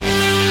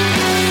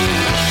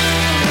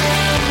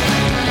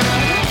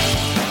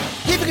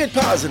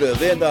Get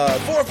Positive in the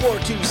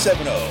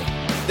 44270.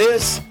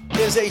 This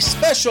is a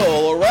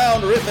special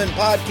Around Rittman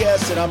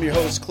podcast, and I'm your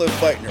host, Cliff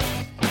Beitner.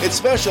 It's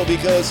special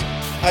because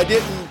I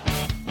didn't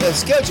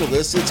schedule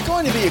this. It's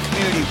going to be a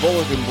community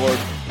bulletin board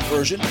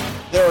version.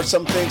 There are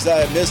some things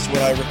I missed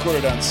when I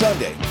recorded on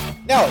Sunday.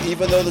 Now,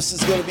 even though this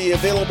is going to be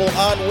available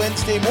on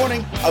Wednesday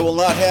morning, I will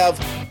not have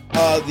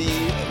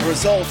the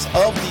results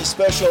of the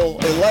special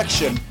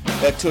election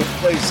that took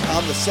place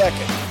on the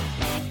 2nd.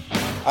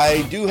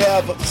 I do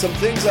have some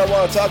things I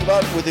want to talk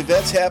about with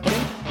events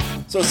happening,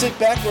 so sit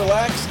back,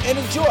 relax, and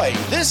enjoy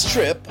this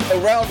trip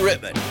around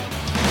Rittman.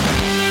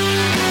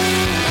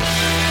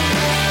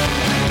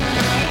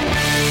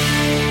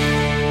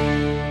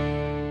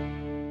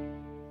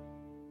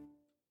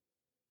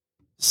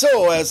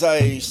 So, as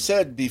I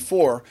said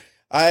before,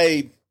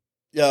 I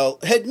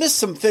had missed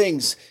some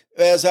things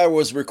as I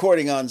was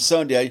recording on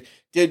Sunday. I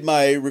did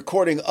my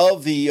recording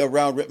of the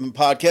Around Rittman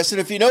podcast, and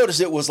if you notice,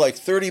 it was like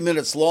 30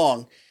 minutes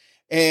long.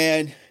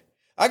 And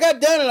I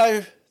got done and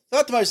I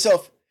thought to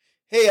myself,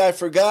 hey, I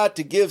forgot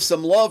to give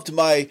some love to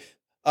my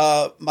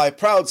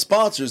proud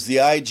sponsors, the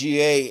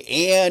IGA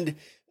and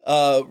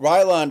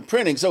Rylon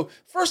Printing. So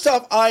first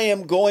off, I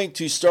am going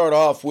to start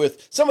off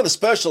with some of the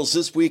specials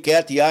this week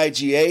at the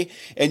IGA,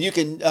 and you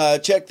can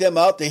check them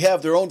out. They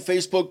have their own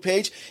Facebook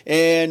page,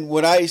 and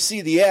when I see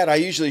the ad, I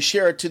usually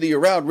share it to the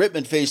Around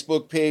Rittman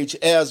Facebook page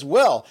as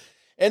well.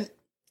 And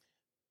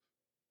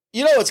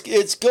you know,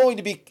 it's going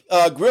to be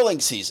grilling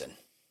season.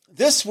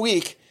 This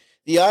week,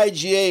 the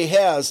IGA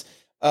has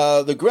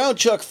the Ground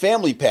Chuck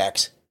family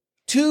packs,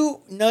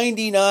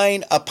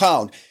 $2.99 a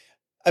pound.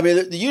 I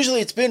mean,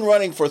 usually it's been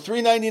running for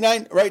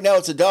 $3.99. Right now,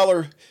 it's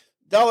 $1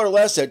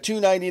 less at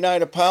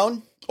 $2.99 a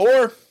pound.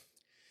 Or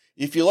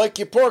if you like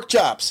your pork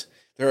chops,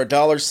 they're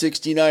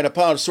 $1.69 a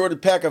pound. Assorted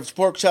pack of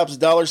pork chops,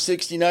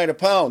 $1.69 a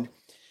pound.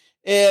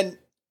 And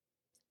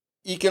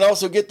you can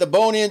also get the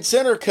bone-in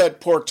center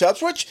cut pork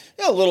chops, which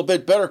a little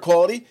bit better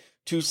quality,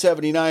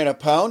 $2.79 a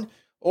pound.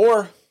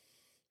 Or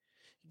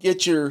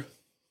get your,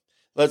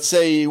 let's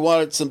say you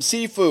wanted some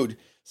seafood,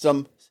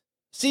 some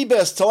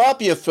Seabest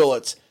tilapia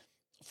fillets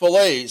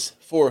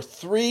for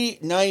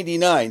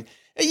 $3.99.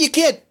 And you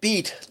can't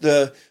beat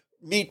the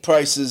meat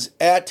prices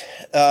at,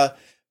 that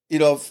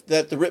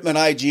the Rittman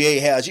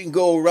IGA has. You can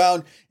go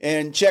around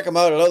and check them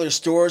out at other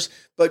stores,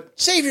 but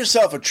save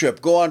yourself a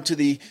trip. Go on to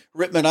the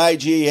Rittman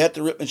IGA at the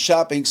Rittman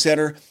Shopping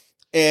Center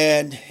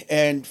and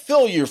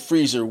fill your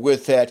freezer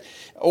with that.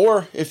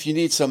 Or if you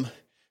need some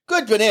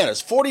good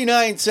bananas,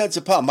 49 cents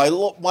a pound. My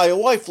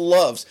wife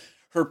loves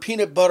her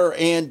peanut butter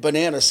and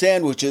banana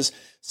sandwiches.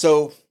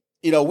 So,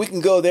 we can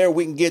go there,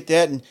 we can get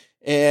that,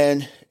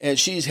 and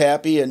she's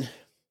happy. And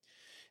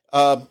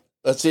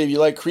let's say if you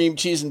like cream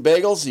cheese and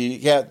bagels, you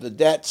got the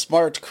Dat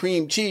Smart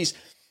cream cheese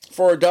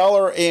for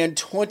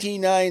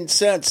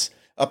 $1.29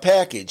 a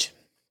package.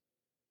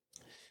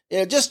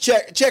 Just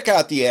check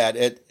out the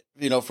ad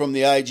from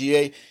the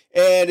IGA.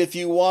 And if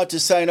you want to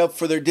sign up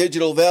for their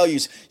digital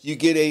values, you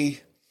get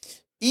a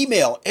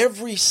email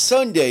every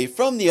Sunday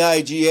from the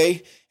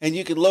IGA, and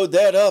you can load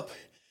that up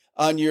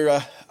on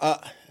your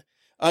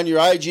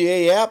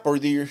IGA app, or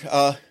you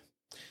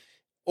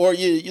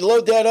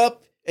load that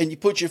up and you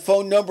put your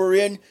phone number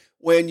in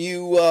when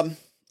you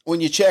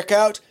check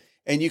out,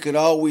 and you can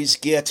always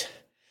get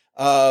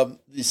the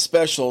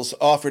specials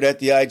offered at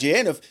the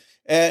IGA.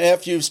 And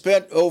after you've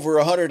spent over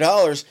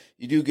 $100,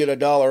 you do get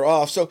 $1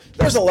 off. So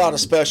there's a lot of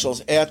specials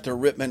at the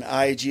Rittman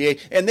IGA,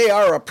 and they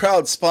are a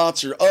proud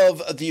sponsor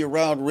of the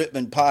Around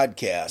Rittman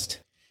podcast.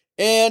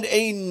 And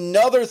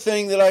another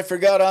thing that I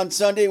forgot on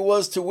Sunday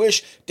was to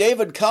wish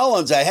David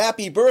Collins a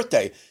happy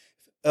birthday.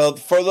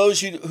 For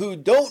those who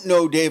don't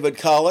know David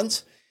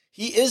Collins,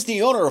 he is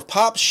the owner of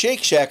Pop's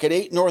Shake Shack at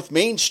 8 North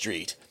Main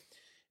Street.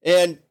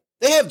 And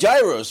they have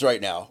gyros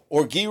right now,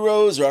 or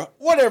gyros, or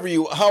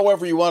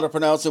however you want to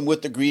pronounce them,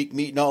 with the Greek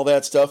meat and all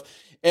that stuff.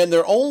 And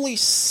they're only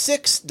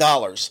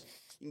 $6.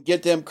 You can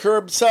get them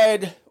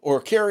curbside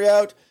or carry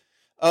out.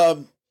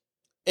 And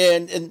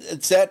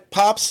it's at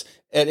Pop's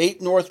at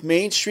 8 North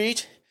Main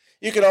Street.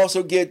 You can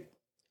also get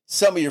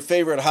some of your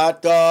favorite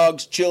hot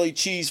dogs, chili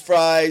cheese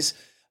fries,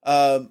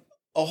 a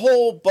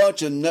whole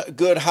bunch of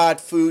good hot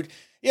food.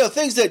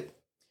 Things that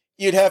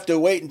you'd have to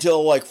wait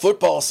until like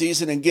football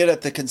season and get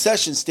at the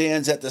concession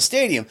stands at the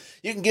stadium.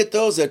 You can get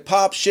those at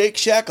Pop's Shake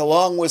Shack,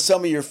 along with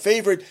some of your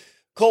favorite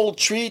cold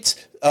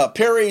treats,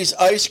 Perry's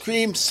ice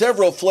cream,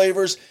 several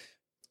flavors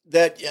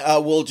that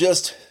will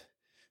just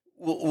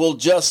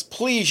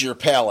please your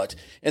palate.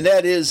 And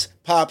that is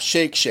Pop's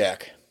Shake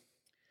Shack.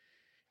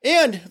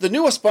 And the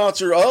newest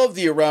sponsor of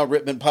the Around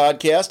Rittman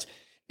podcast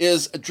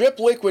is Drip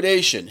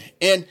Liquidation.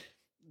 And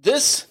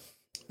this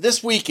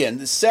weekend,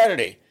 this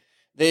Saturday,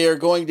 they are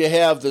going to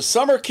have the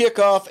summer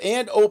kickoff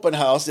and open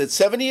house at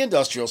 70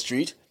 Industrial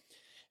Street.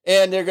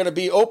 And they're going to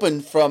be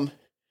open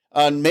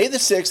on May the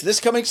 6th,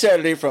 this coming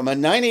Saturday, from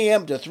 9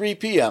 a.m. to 3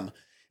 p.m.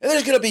 And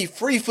there's going to be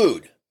free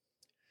food.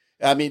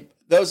 I mean,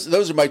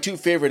 those are my two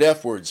favorite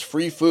F words,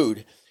 free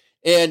food.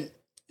 And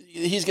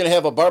He's going to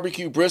have a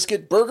barbecue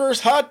brisket, burgers,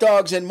 hot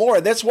dogs, and more.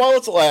 And that's while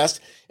it's lasts.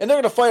 And they're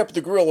going to fire up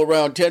the grill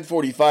around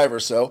 10:45 or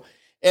so.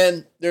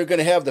 And they're going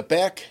to have the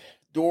back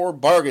door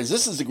bargains.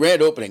 This is the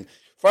grand opening.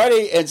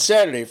 Friday and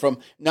Saturday from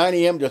 9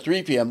 a.m. to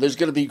 3 p.m. There's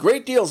going to be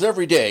great deals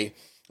every day.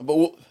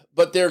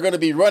 But they're going to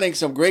be running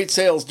some great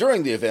sales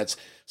during the events.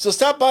 So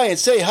stop by and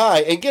say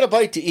hi and get a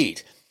bite to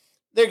eat.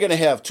 They're going to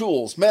have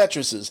tools,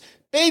 mattresses,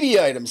 baby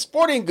items,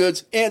 sporting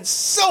goods, and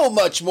so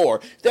much more.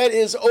 That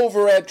is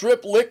over at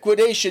Drip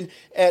Liquidation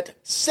at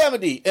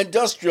 70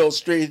 Industrial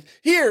Street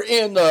here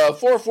in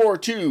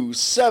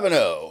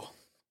 44270.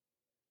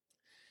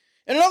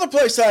 And another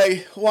place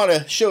I want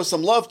to show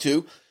some love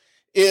to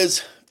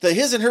is the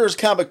His and Hers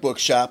comic book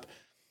shop.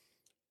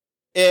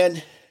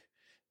 And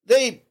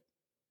they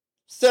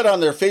said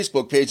on their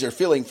Facebook page they're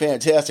feeling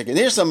fantastic. And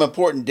here's some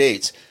important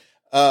dates.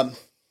 It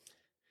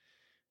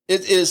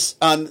is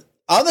on the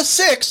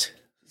 6th.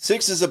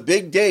 6 is a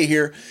big day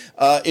here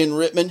in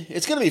Rittman.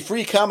 It's going to be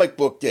Free Comic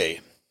Book Day.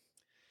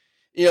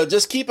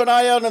 Just keep an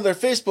eye out on their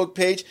Facebook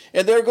page,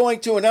 and they're going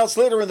to announce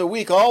later in the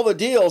week all the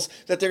deals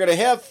that they're going to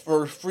have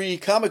for Free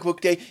Comic Book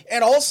Day.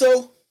 And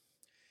also,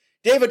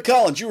 David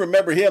Collins, you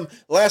remember him,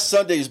 last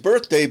Sunday's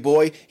birthday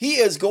boy. He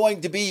is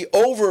going to be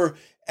over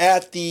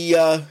at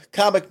the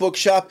comic book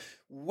shop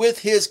with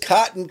his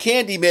cotton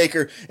candy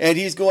maker, and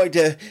he's going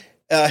to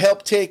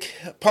help take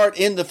part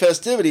in the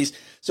festivities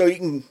so you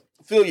can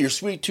fill your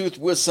sweet tooth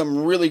with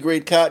some really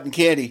great cotton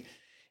candy.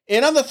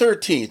 And on the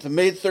 13th,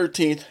 May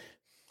 13th,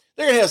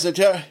 they're going to have some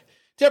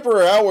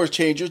temporary hours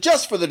changes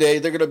just for the day.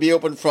 They're going to be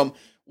open from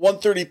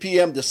 1:30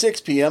 p.m. to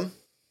 6 p.m.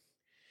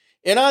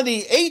 And on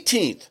the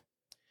 18th,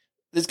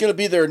 there's going to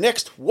be their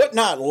next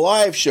Whatnot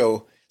live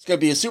show. It's going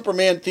to be a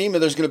Superman theme,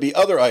 and there's going to be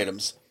other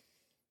items.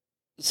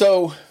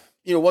 So,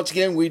 once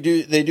again,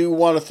 they do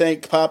want to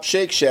thank Pop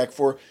Shake Shack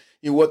for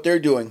what they're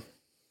doing.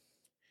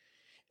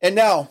 And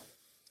now,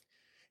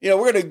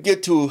 we're going to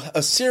get to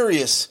a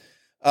serious,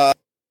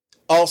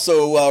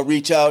 also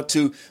reach out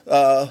to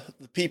the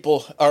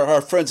people,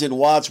 our friends in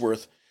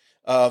Wadsworth,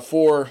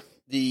 for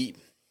the,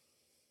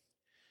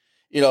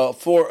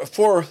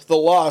 for the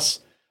loss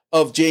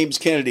of James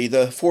Kennedy,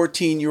 the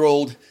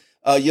 14-year-old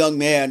young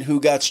man who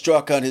got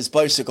struck on his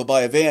bicycle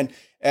by a van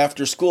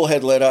after school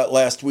had let out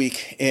last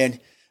week, and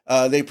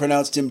they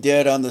pronounced him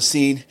dead on the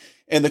scene.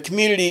 And the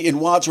community in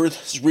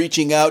Wadsworth is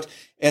reaching out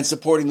and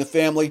supporting the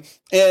family.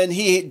 And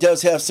he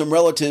does have some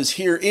relatives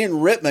here in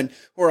Rittman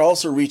who are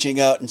also reaching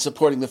out and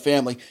supporting the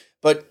family.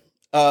 But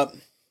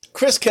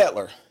Chris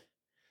Kettler,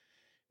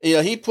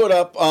 he put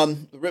up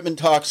on the Rittman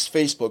Talks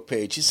Facebook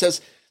page, he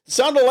says, the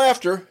sound of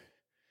laughter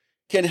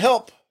can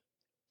help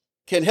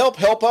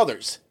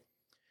others.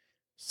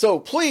 So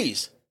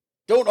please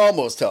don't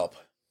almost help.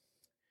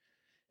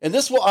 And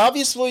this will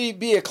obviously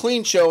be a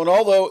clean show, and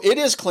although it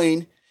is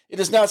clean, it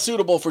is not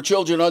suitable for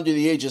children under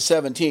the age of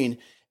 17,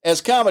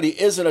 as comedy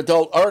is an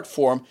adult art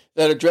form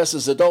that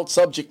addresses adult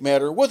subject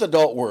matter with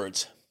adult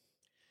words.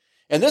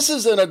 And this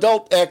is an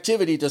adult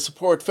activity to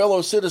support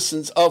fellow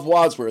citizens of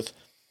Wadsworth.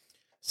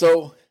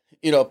 So,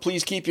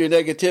 please keep your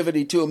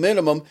negativity to a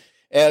minimum,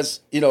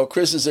 as,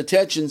 Chris's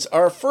intentions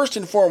are first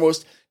and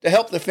foremost to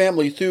help the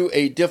family through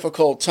a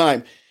difficult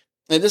time.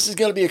 And this is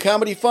going to be a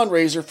comedy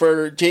fundraiser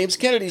for James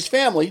Kennedy's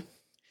family,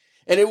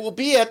 and it will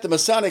be at the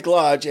Masonic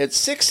Lodge at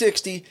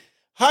 660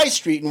 High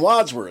Street in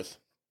Wadsworth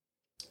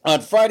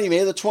on Friday,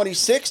 May the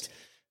 26th,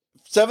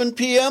 7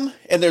 p.m.,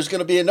 and there's going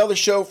to be another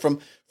show from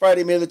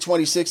Friday, May the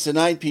 26th to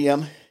 9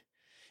 p.m.,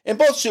 and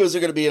both shows are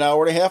going to be an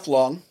hour and a half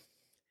long.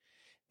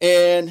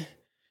 And,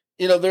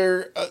 you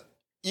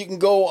can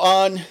go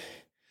on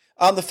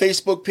the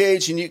Facebook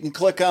page and you can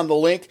click on the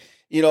link,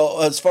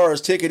 as far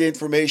as ticket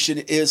information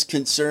is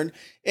concerned.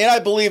 And I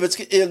believe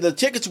the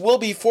tickets will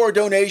be for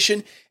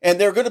donation, and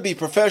they're going to be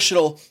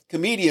professional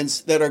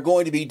comedians that are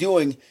going to be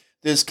doing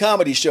this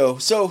comedy show.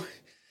 So,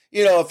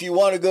 if you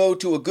want to go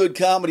to a good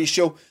comedy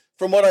show,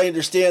 from what I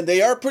understand,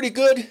 they are pretty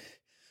good.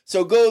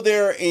 So go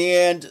there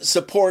and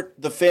support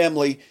the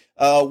family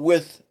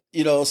with,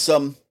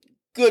 some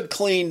good,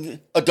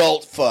 clean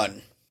adult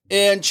fun.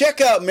 And check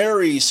out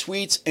Mary's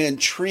Sweets and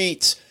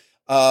Treats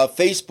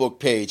Facebook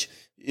page.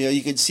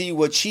 You can see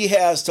what she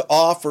has to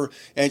offer,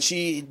 and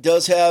she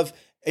does have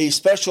a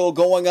special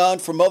going on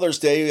for Mother's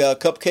Day,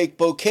 cupcake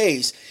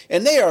bouquets,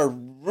 and they are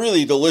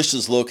really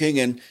delicious looking.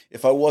 And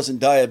if I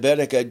wasn't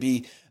diabetic, I'd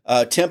be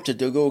tempted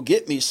to go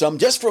get me some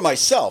just for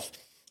myself.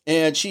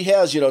 And she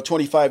has,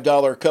 $25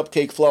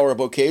 cupcake flower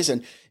bouquets,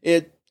 and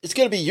it's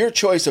going to be your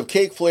choice of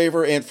cake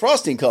flavor and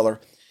frosting color.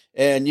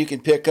 And you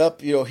can pick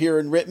up, here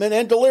in Rittman,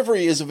 and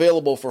delivery is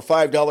available for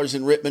 $5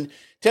 in Rittman,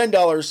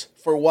 $10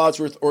 for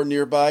Wadsworth or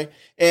nearby.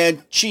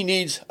 And she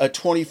needs a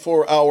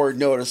 24-hour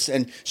notice,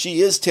 and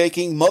she is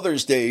taking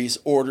Mother's Day's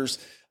orders,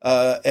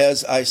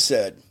 as I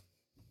said.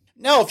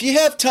 Now, if you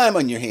have time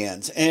on your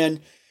hands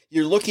and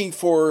you're looking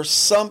for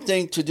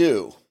something to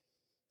do,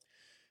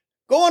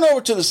 go on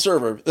over to the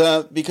server,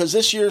 because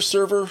this year's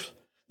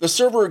the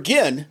server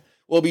again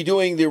will be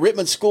doing the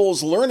Rittman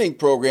Schools Learning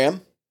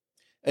Program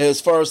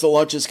as far as the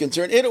lunch is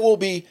concerned. It will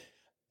be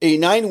a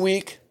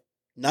 9-week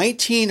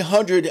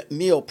 1,900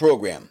 meal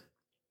program.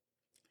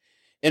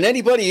 And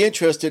anybody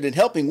interested in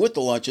helping with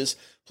the lunches,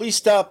 please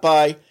stop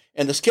by.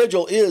 And the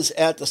schedule is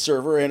at the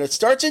server, and it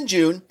starts in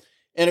June,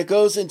 and it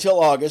goes until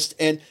August.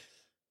 And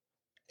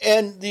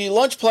the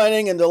lunch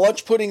planning and the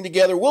lunch putting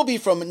together will be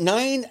from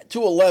 9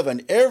 to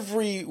 11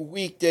 every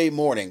weekday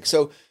morning.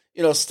 So,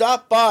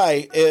 stop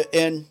by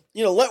and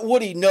let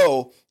Woody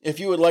know if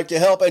you would like to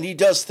help, and he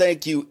does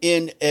thank you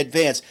in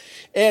advance.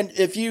 And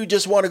if you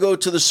just want to go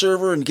to the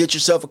server and get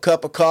yourself a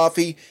cup of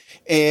coffee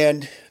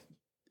and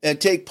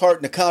take part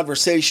in a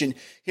conversation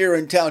here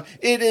in town,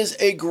 it is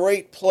a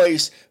great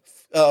place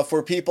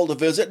for people to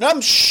visit. And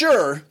I'm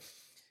sure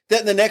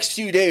that in the next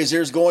few days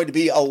there's going to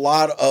be a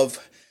lot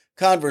of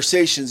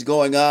conversations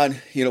going on,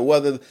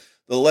 whether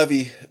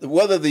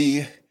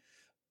the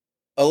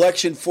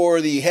election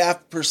for the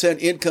 0.5%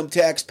 income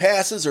tax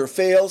passes or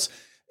fails.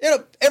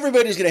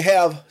 Everybody's going to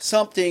have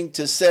something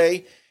to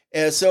say.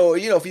 And so,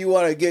 if you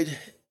want to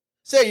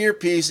say your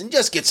piece and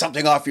just get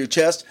something off your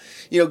chest,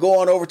 go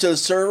on over to the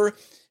server,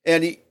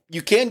 and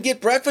you can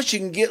get breakfast, you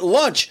can get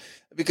lunch,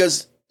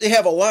 because they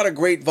have a lot of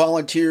great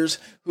volunteers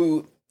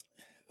who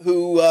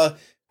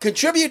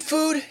contribute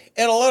food,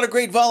 and a lot of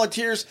great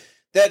volunteers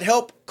that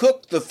help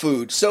cook the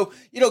food. So,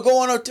 go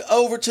on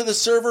over to the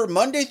server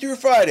Monday through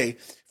Friday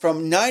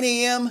from 9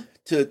 a.m.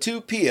 to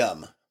 2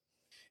 p.m.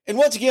 And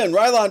once again,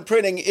 Rylon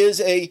Printing is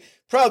a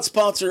proud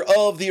sponsor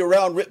of the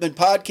Around Rittman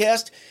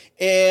podcast,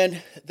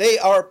 and they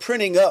are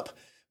printing up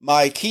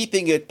my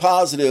Keeping It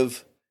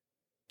Positive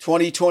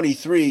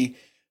 2023.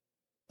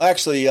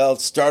 Actually, I'll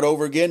start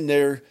over again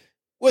there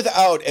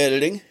without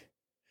editing.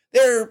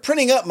 They're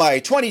printing up my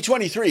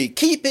 2023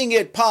 Keeping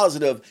It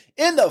Positive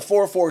in the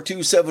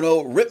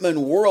 44270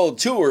 Rittman World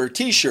Tour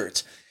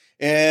t-shirts.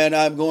 And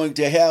I'm going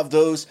to have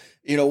those,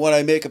 when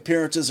I make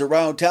appearances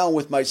around town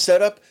with my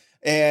setup.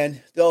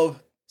 And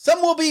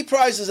some will be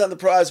prizes on the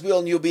prize wheel,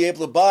 and you'll be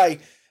able to buy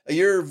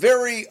your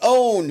very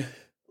own.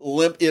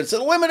 It's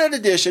a limited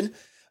edition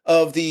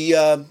of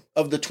the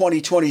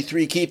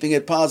 2023 Keeping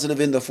It Positive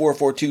in the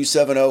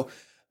 44270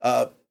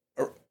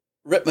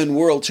 Rittman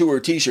World Tour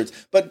t-shirts.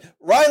 But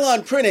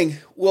Rylon Printing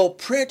will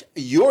print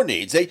your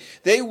needs.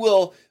 They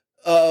will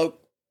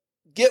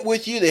get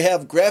with you. They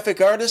have graphic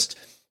artists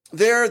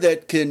there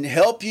that can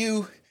help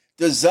you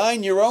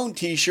design your own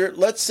t-shirt.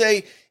 Let's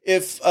say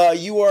if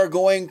you are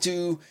going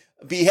to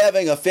be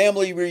having a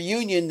family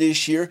reunion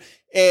this year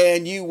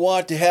and you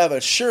want to have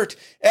a shirt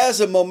as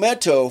a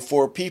memento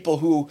for people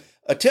who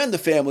attend the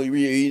family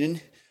reunion,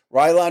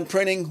 Rylon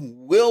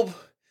Printing will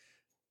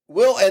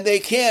and they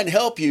can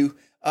help you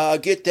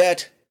get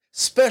that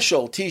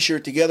special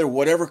t-shirt together,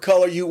 whatever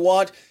color you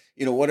want,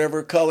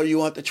 whatever color you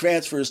want the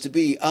transfers to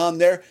be on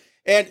there.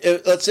 And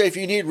let's say if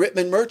you need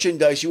Rittman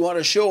merchandise, you want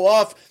to show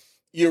off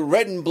your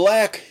red and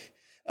black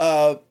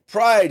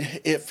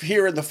pride if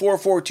here in the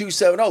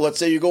 44270. Let's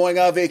say you're going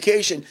on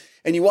vacation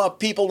and you want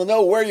people to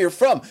know where you're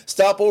from.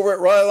 Stop over at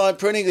Rylon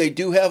Printing. They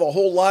do have a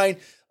whole line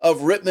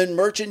of Rittman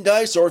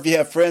merchandise, or if you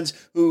have friends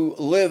who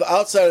live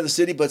outside of the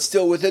city but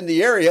still within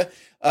the area,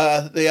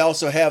 they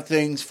also have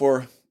things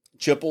for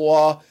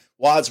Chippewa,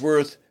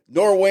 Wadsworth,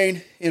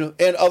 Norwayne,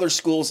 and other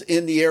schools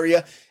in the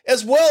area,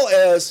 as well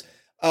as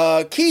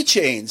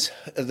keychains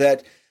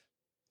that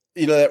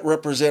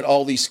represent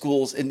all these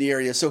schools in the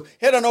area. So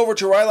head on over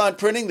to Rylon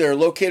Printing. They're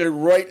located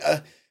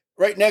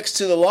right next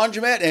to the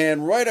laundromat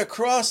and right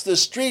across the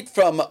street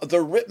from the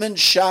Rittman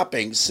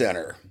Shopping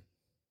Center.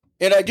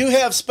 And I do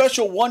have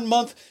special one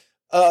month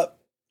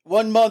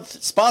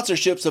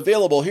sponsorships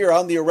available here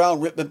on the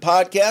Around Rittman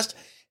podcast.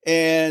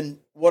 And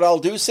what I'll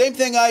do, same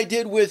thing I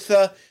did with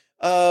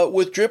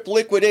Drip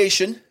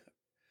Liquidation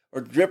or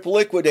Drip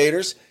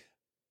Liquidators.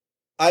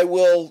 I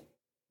will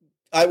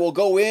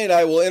go in,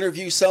 I will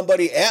interview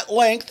somebody at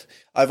length.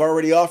 I've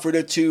already offered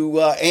it to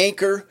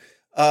Anchor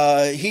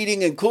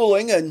Heating and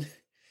Cooling, and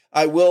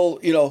I will,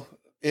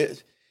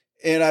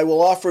 and I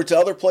will offer it to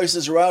other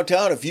places around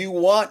town. If you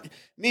want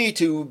me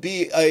to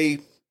be a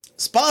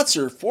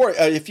sponsor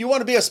if you want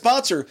to be a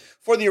sponsor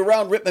for the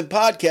Around Rittman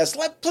podcast,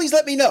 please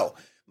let me know.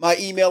 My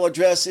email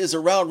address is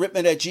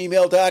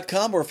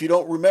aroundrittman@gmail.com, or if you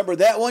don't remember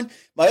that one,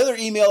 my other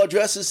email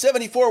address is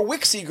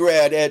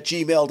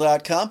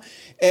 74wixigrad@gmail.com,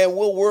 and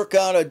we'll work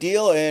on a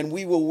deal, and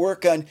we will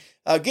work on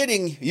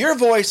getting your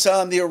voice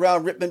on the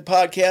Around Rittman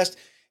podcast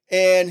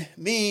and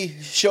me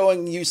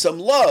showing you some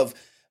love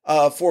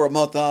for a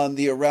month on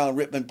the Around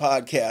Rittman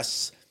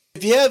podcasts.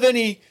 If you have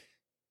any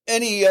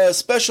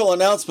special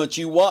announcements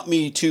you want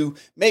me to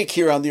make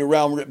here on the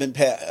Around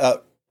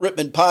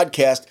Rittman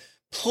podcast,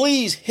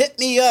 please hit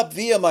me up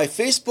via my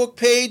Facebook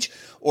page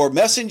or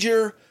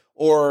Messenger,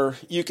 or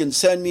you can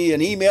send me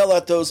an email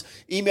at those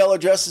email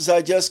addresses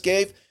I just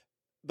gave.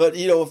 But,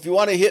 if you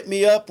want to hit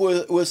me up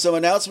with some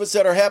announcements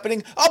that are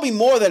happening, I'll be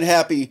more than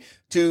happy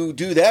to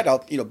do that.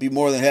 I'll, be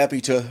more than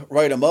happy to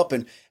write them up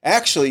and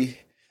actually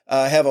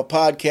have a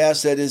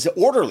podcast that is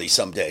orderly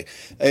someday.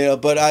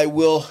 But I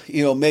will,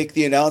 make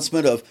the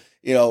announcement of,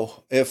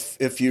 if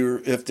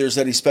there's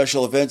any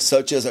special events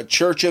such as a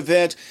church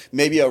event,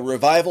 maybe a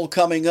revival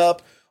coming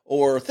up,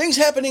 or things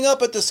happening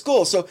up at the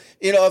school. So,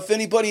 if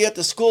anybody at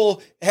the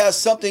school has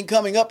something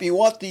coming up, you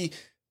want the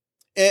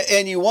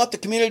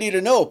community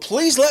to know,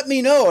 please let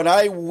me know, and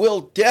I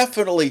will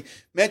definitely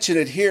mention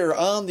it here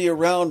on the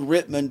Around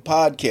Rittman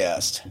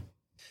podcast.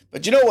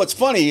 But what's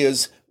funny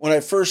is when I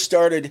first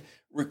started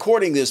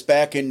recording this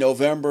back in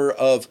November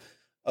of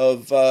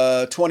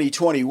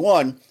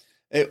 2021,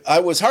 I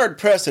was hard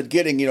pressed at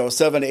getting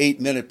 7 to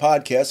 8 minute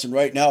podcasts, and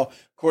right now,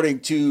 according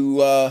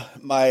to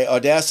my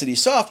Audacity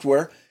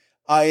software,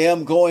 I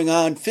am going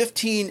on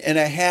 15 and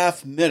a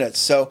half minutes.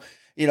 So,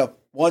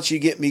 once you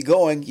get me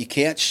going, you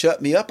can't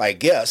shut me up, I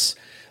guess.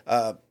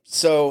 But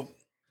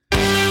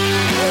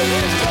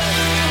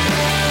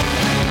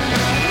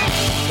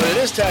it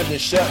is time to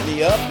shut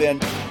me up,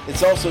 and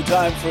it's also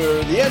time for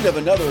the end of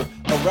another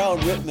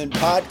Around Rittman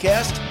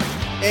podcast.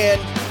 And,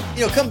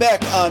 come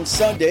back on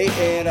Sunday,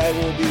 and I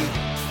will be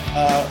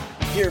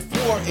here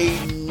for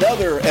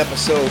another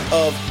episode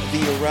of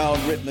the Around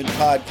Rittman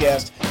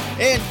podcast.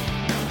 And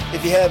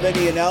if you have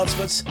any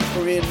announcements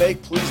for me to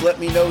make, please let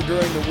me know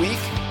during the week.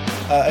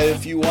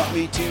 If you want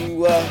me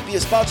to be a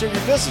sponsor of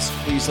your business,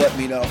 please let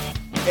me know.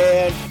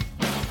 And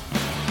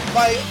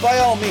by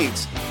all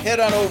means, head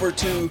on over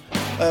to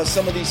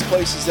some of these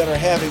places that are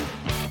having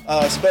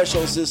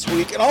specials this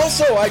week. And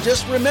also, I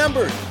just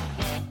remembered,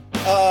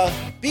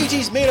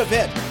 BG's Main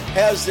Event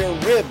has their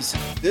ribs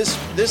this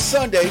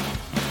Sunday,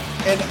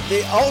 and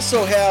they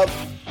also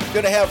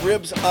going to have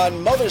ribs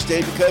on Mother's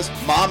Day because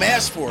Mom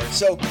asked for it.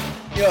 So,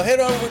 head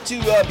on over to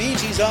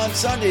BG's on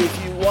Sunday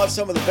if you want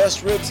some of the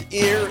best ribs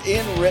here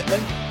in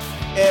Rittman.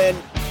 And,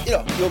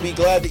 you'll be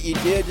glad that you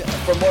did.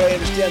 From what I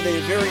understand, they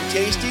are very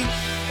tasty.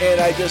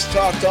 And I just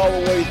talked all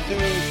the way through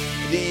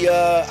the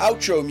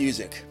outro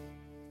music.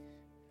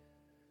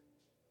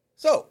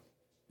 So,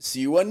 see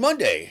you on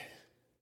Monday.